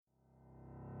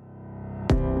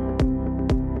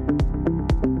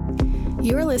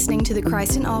You are listening to the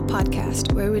Christ in All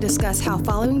podcast, where we discuss how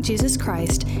following Jesus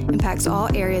Christ impacts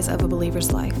all areas of a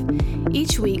believer's life.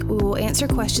 Each week, we will answer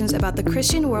questions about the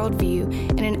Christian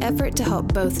worldview in an effort to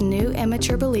help both new and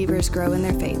mature believers grow in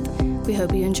their faith. We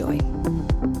hope you enjoy.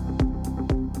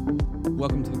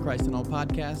 Welcome to the Christ in All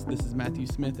podcast. This is Matthew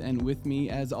Smith, and with me,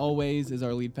 as always, is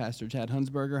our lead pastor, Chad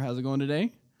Hunsberger. How's it going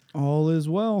today? All is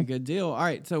well. Good deal. All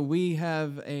right, so we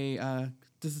have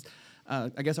I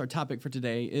guess our topic for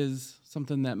today is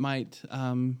something that might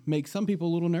make some people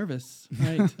a little nervous,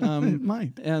 right? It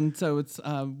might. And so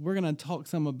we're going to talk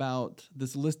some about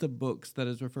this list of books that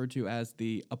is referred to as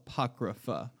the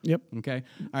Apocrypha. Yep. Okay.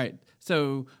 All right.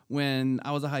 So when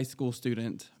I was a high school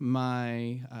student,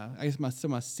 my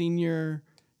senior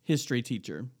history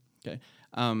teacher, okay,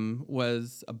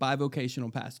 was a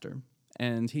bivocational pastor,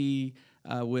 and he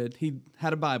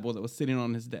had a Bible that was sitting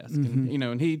on his desk, Mm-hmm.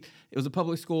 and it was a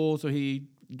public school, so he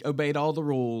obeyed all the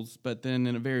rules, but then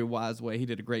in a very wise way, he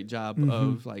did a great job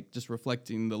of just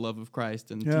reflecting the love of Christ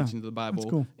and teaching the Bible.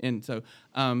 That's cool. And so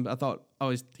I thought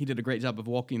he did a great job of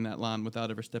walking that line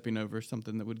without ever stepping over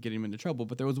something that would get him into trouble.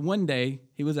 But there was one day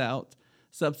he was out,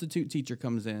 substitute teacher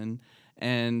comes in,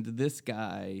 and this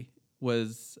guy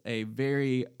was a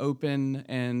very open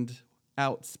and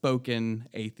outspoken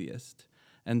atheist.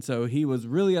 And so he was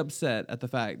really upset at the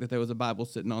fact that there was a Bible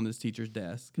sitting on this teacher's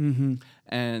desk. Mm-hmm.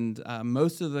 And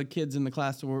most of the kids in the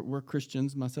class were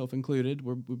Christians, myself included,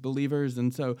 were believers.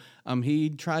 And so he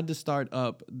tried to start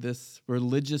up this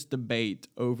religious debate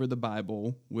over the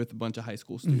Bible with a bunch of high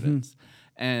school students.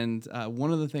 And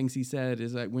one of the things he said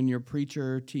is that when your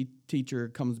preacher teacher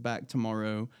comes back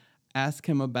tomorrow, ask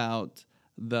him about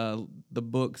the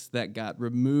books that got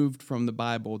removed from the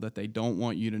Bible that they don't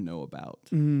want you to know about.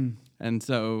 And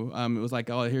so it was like,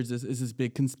 oh, here's this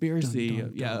big conspiracy,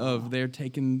 of they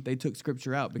took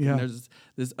scripture out because there's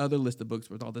this other list of books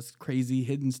with all this crazy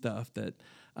hidden stuff that,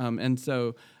 and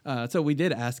so we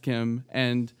did ask him,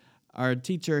 and our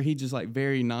teacher, he just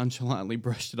very nonchalantly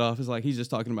brushed it off. It's like, he's just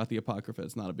talking about the Apocrypha.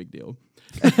 It's not a big deal.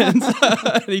 And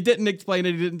so he didn't explain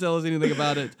it. He didn't tell us anything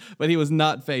about it, but he was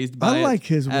not fazed by it. I like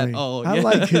his way. All. I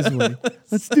like his way.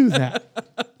 Let's do that.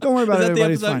 Don't worry about it,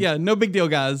 everybody. It's fine. Yeah, no big deal,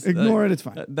 guys. Ignore it. It's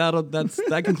fine.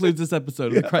 That concludes this episode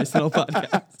of the Christ in All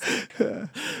podcast.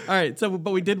 All right.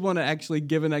 but we did want to actually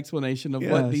give an explanation of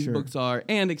what these books are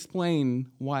and explain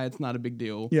why it's not a big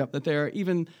deal. Yep. That there are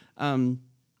even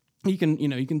you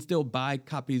can still buy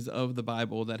copies of the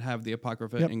Bible that have the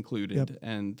Apocrypha included,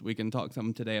 and we can talk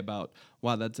some today about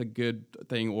why that's a good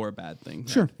thing or a bad thing. Right?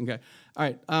 Sure. Okay. All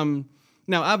right.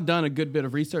 Now, I've done a good bit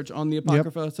of research on the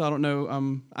Apocrypha, so I don't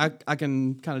know. I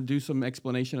can kind of do some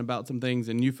explanation about some things,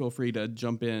 and you feel free to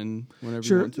jump in whenever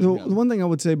you want to. Sure. The one thing I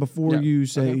would say before you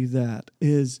say that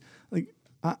is,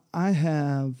 I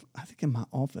think in my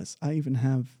office, I even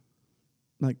have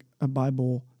a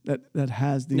Bible that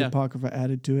has the Apocrypha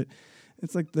added to it.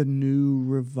 It's like the new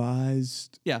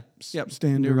revised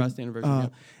standard. New revised standard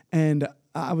version. And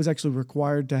I was actually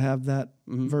required to have that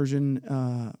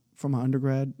version for my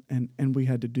undergrad, and we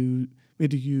had to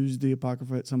use the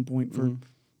Apocrypha at some point for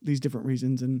these different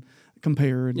reasons and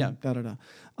compare and da-da-da.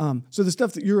 So the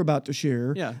stuff that you're about to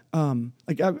share,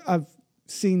 I've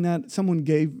seen that someone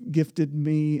gifted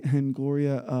me and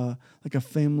Gloria a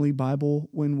family Bible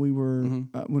when we were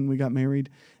when we got married,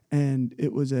 and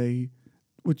it was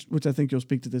which I think you'll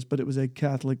speak to this, but it was a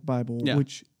Catholic Bible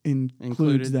which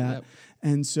includes that,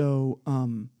 and so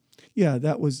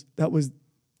that was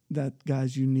that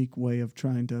guy's unique way of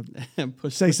trying to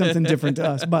say something different to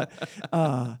us, but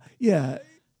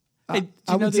Hey,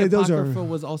 I would say those Apocrypha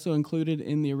was also included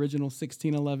in the original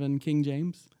 1611 King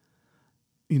James.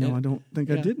 I don't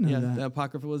think I did know that. The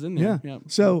Apocrypha was in there. Yeah.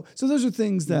 So those are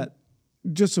things that,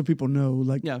 just so people know,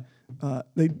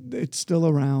 it's still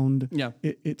around. Yeah.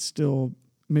 It's still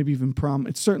maybe even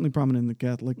it's certainly prominent in the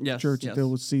Catholic Church. If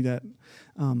they'll see that.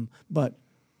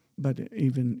 But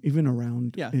even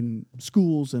around in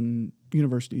schools and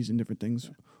universities and different things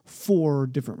for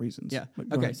different reasons. Yeah.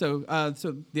 Okay. So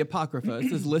the Apocrypha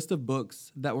is this list of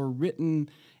books that were written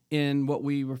in what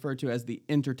we refer to as the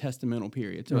intertestamental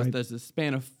period. So there's a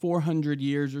span of 400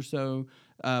 years or so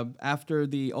after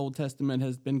the Old Testament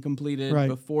has been completed,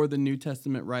 before the New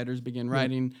Testament writers begin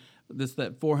writing.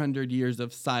 That 400 years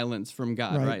of silence from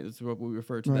God, right? That's what we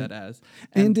refer to that as.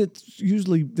 And it's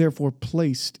usually, therefore,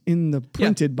 placed in the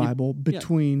printed Bible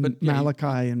between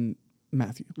Malachi and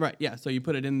Matthew. Right, yeah. So you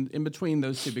put it in between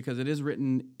those two because it is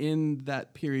written in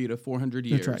that period of 400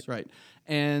 years, That's right?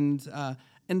 And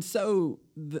so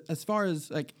as far as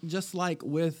just like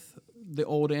with the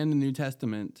Old and the New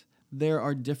Testament, there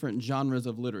are different genres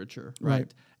of literature, Right.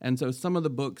 right? And so some of the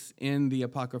books in the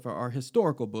Apocrypha are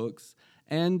historical books,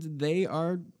 and they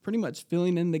are pretty much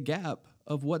filling in the gap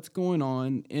of what's going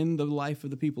on in the life of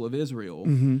the people of Israel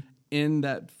in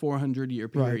that 400-year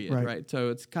period, right. right? So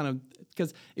it's kind of,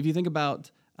 because if you think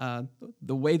about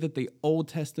the way that the Old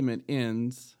Testament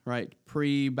ends, right,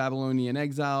 pre-Babylonian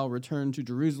exile, return to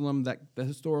Jerusalem, that the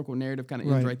historical narrative kind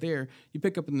of ends right there. You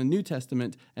pick up in the New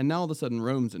Testament, and now all of a sudden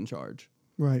Rome's in charge.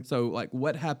 Right. So, like,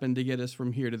 what happened to get us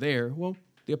from here to there? Well,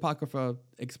 the Apocrypha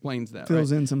explains that.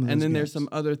 Fills right? in some of those And then gaps. there's some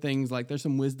other things, like there's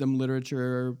some wisdom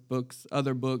literature books,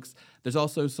 other books. There's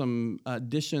also some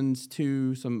additions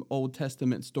to some Old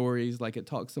Testament stories, like it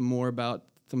talks some more about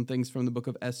some things from the book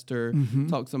of Esther,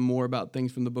 talks some more about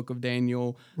things from the book of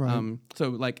Daniel. Right. So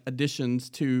like additions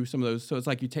to some of those. So it's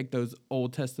like you take those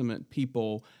Old Testament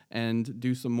people and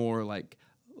do some more like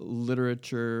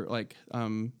literature, like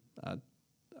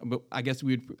but I guess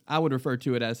I would refer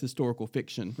to it as historical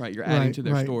fiction, right? You're adding to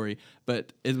their story,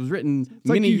 but it was written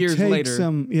many years later.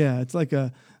 It's like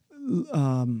a,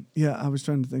 I was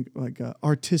trying to think like a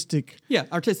artistic. Yeah,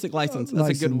 artistic license.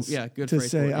 That's a good to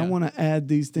phrase say. for it, I want to add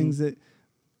these things that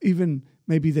even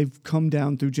maybe they've come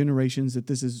down through generations that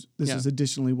this is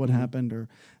additionally what happened, or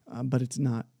but it's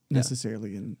not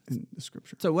necessarily in the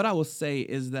scripture. So what I will say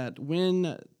is that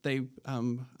when they,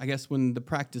 I guess when the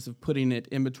practice of putting it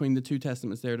in between the two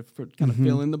testaments there to kind of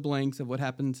fill in the blanks of what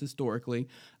happens historically,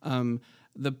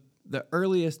 the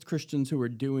earliest Christians who were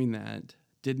doing that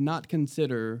did not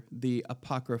consider the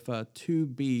Apocrypha to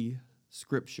be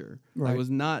scripture. Right. That was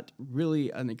not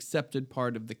really an accepted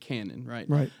part of the canon, right?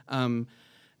 Right.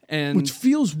 And which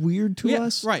feels weird to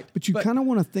us, right? But you kind of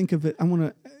want to think of it.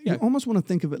 You almost want to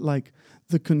think of it like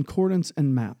the concordance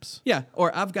and maps. Yeah,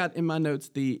 or I've got in my notes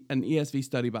an ESV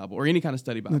study Bible or any kind of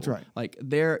study Bible. That's right. Like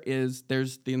there's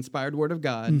the inspired Word of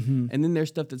God, and then there's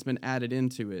stuff that's been added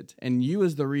into it, and you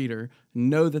as the reader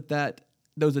know that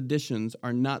those additions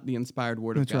are not the inspired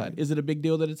Word of God. Right. Is it a big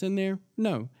deal that it's in there?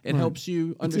 No, it helps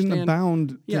you understand. It's in the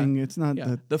bound thing. It's not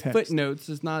the text. Footnotes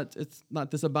is not. It's not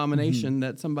this abomination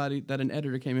that an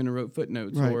editor came in and wrote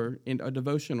footnotes or in a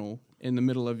devotional in the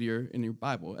middle of your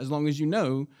Bible. As long as you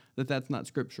know that that's not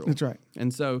scriptural. That's right.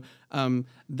 And so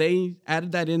they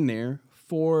added that in there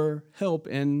for help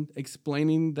in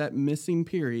explaining that missing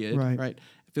period. Right.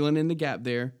 Filling in the gap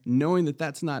there, knowing that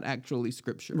that's not actually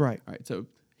scripture. Right. All right. So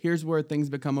here's where things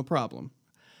become a problem.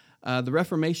 The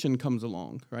Reformation comes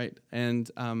along, right?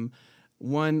 And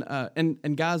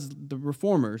guys, the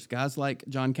reformers, guys like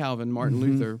John Calvin, Martin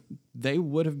Luther, they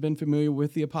would have been familiar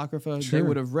with the Apocrypha. Sure. They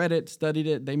would have read it, studied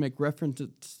it. They make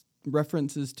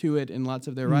references to it in lots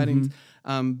of their writings.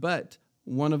 But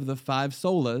one of the 5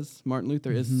 solas, Martin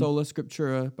Luther, is sola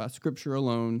scriptura, by scripture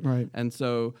alone. Right. And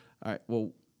so, all right,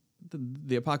 well,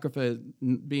 the Apocrypha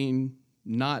being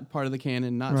not part of the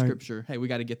canon, not scripture. Hey, we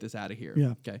got to get this out of here.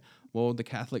 Yeah. Okay. Well, the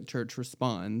Catholic Church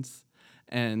responds,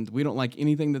 and we don't like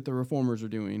anything that the reformers are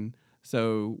doing,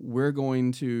 so we're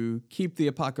going to keep the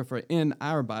Apocrypha in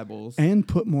our Bibles and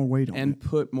put more weight on it.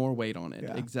 Put more weight on it.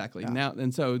 Yeah. Exactly. Yeah. Now,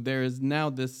 and so there is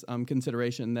now this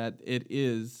consideration that it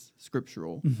is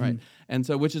scriptural, right? And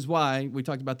so, which is why we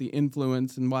talked about the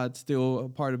influence and why it's still a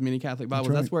part of many Catholic Bibles.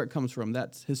 That's right. That's where it comes from.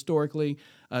 That's historically,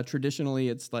 traditionally,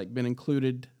 it's like been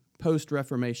included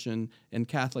post-Reformation in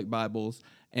Catholic Bibles,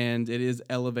 and it is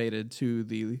elevated to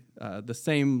the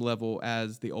same level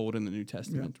as the Old and the New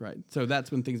Testament, right? So that's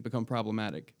when things become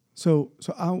problematic. So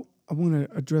I want to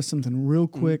address something real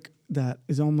quick that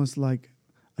is almost like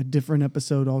a different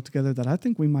episode altogether that I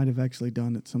think we might have actually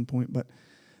done at some point, but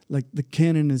like the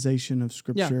canonization of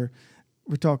Scripture. Yeah.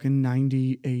 We're talking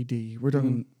 90 AD. We're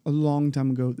talking a long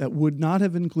time ago that would not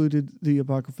have included the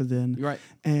Apocrypha then. Right.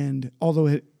 And although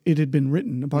it had been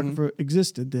written, Apocrypha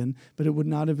existed then, but it would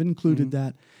not have included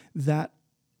that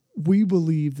we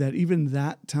believe that even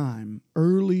that time,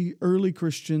 early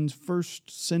Christians, first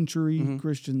century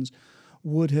Christians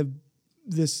would have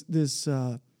this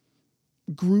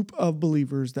group of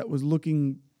believers that was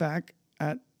looking back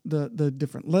at the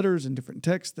different letters and different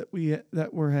texts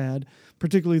that were had,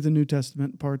 particularly the New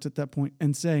Testament parts at that point,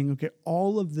 and saying, okay,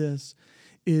 all of this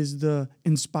is the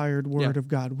inspired Word of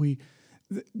God.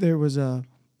 There was a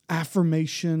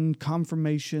affirmation,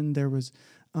 confirmation. There was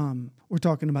we're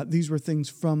talking about these were things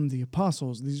from the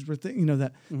apostles. These were things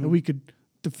that we could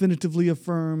definitively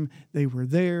affirm. They were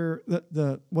there.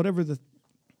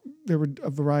 There were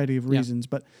a variety of reasons,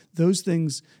 but those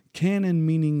things, canon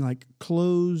meaning like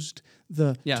closed,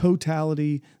 the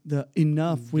totality, the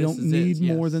enough. We don't need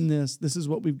more than this. This is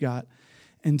what we've got.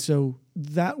 And so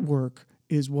that work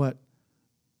is what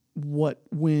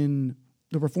when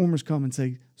the reformers come and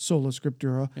say sola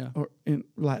scriptura, or in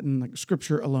Latin, like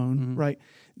scripture alone, right?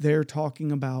 They're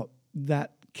talking about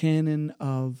that canon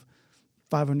of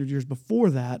 500 years before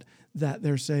that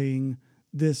they're saying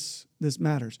this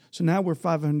matters. So now we're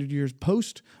 500 years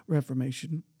post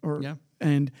Reformation,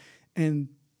 and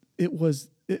it was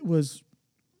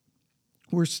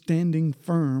we're standing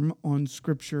firm on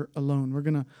Scripture alone. We're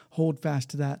going to hold fast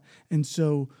to that, and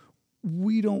so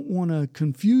we don't want to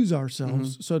confuse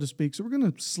ourselves, so to speak. So we're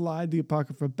going to slide the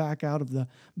Apocrypha back out of the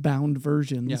bound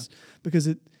versions because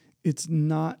it's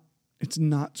not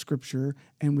Scripture,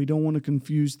 and we don't want to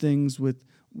confuse things with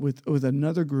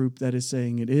another group that is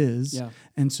saying it is. Yeah.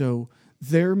 And so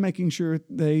they're making sure,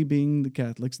 they being the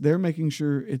Catholics, they're making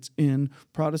sure it's in.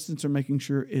 Protestants are making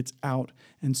sure it's out.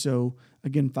 And so,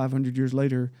 again, 500 years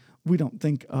later, we don't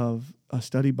think of a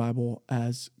study Bible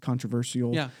as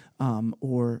controversial,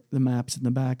 or the maps in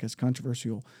the back as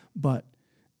controversial, but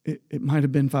it might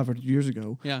have been 500 years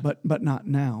ago, but not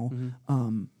now.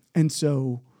 And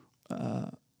so...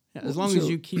 as long as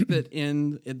you keep it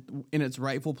in its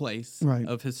rightful place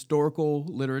of historical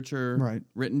literature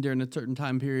written during a certain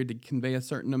time period to convey a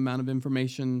certain amount of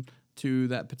information to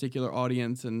that particular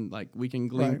audience, and like we can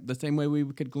glean the same way we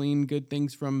could glean good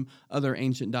things from other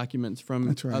ancient documents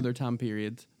from other time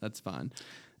periods. That's fine.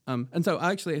 And so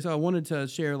I wanted to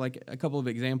share like a couple of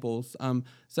examples.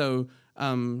 There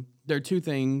are two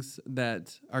things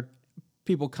that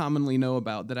people commonly know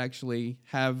about that actually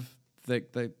have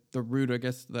the root, I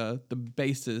guess the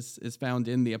basis is found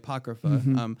in the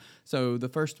Apocrypha. So the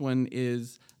first one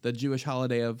is the Jewish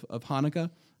holiday of Hanukkah.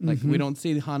 Like we don't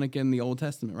see Hanukkah in the Old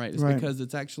Testament, right? It's because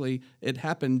it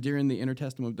happened during the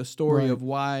Intertestament. The story of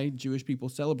why Jewish people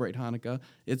celebrate Hanukkah,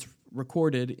 it's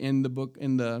recorded in the book,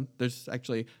 there's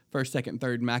actually 1st, 2nd,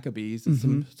 3rd Maccabees,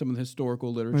 and some of the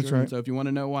historical literature. That's right. And so if you want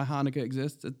to know why Hanukkah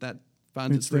exists, that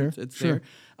finds its roots. It's there.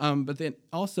 But then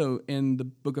also in the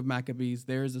book of Maccabees,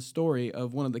 there is a story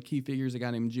of one of the key figures, a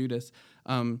guy named Judas.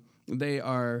 They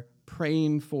are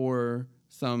praying for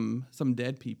some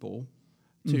dead people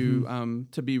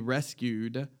to be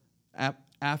rescued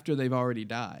after they've already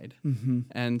died.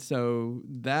 And so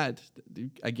that,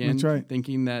 again,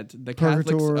 thinking that the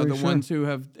Catholics are the ones who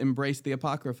have embraced the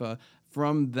Apocrypha,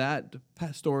 from that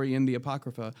story in the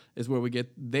Apocrypha is where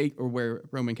where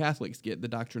Roman Catholics get the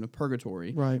doctrine of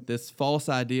purgatory. Right. This false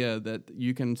idea that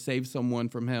you can save someone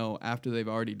from hell after they've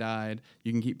already died.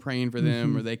 You can keep praying for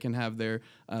them, or they can have their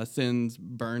sins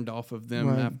burned off of them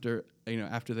after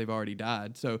they've already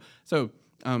died.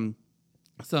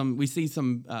 We see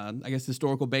some, I guess,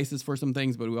 historical basis for some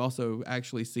things, but we also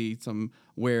actually see some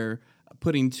where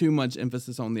putting too much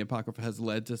emphasis on the Apocrypha has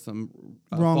led to some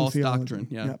false doctrine.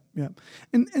 Yep.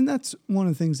 And that's one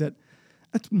of the things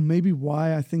that's maybe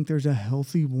why I think there's a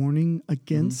healthy warning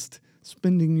against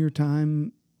spending your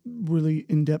time really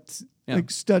in-depth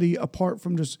study apart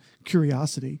from just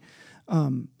curiosity.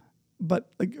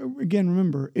 But again,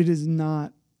 remember, it is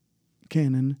not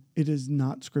canon. It is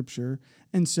not Scripture.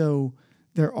 And so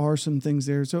there are some things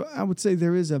there. So I would say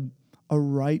there is a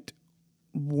right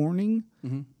warning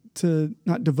to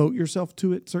not devote yourself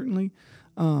to it, certainly.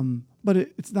 But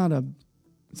it's not a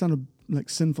like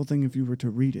sinful thing if you were to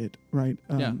read it, right?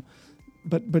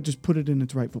 But just put it in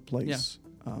its rightful place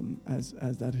as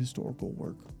that historical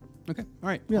work. Okay. All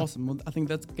right. Yeah. Awesome. Well, I think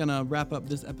that's going to wrap up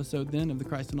this episode then of the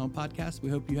Christ in All podcast. We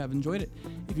hope you have enjoyed it.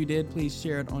 If you did, please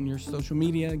share it on your social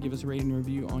media, give us a rating and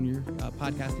review on your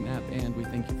podcasting app, and we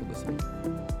thank you for listening.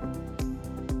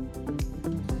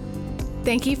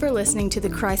 Thank you for listening to the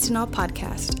Christ in All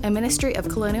podcast, a ministry of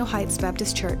Colonial Heights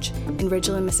Baptist Church in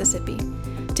Ridgeland, Mississippi.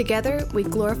 Together, we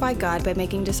glorify God by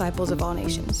making disciples of all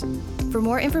nations. For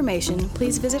more information,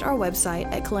 please visit our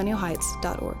website at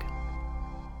colonialheights.org.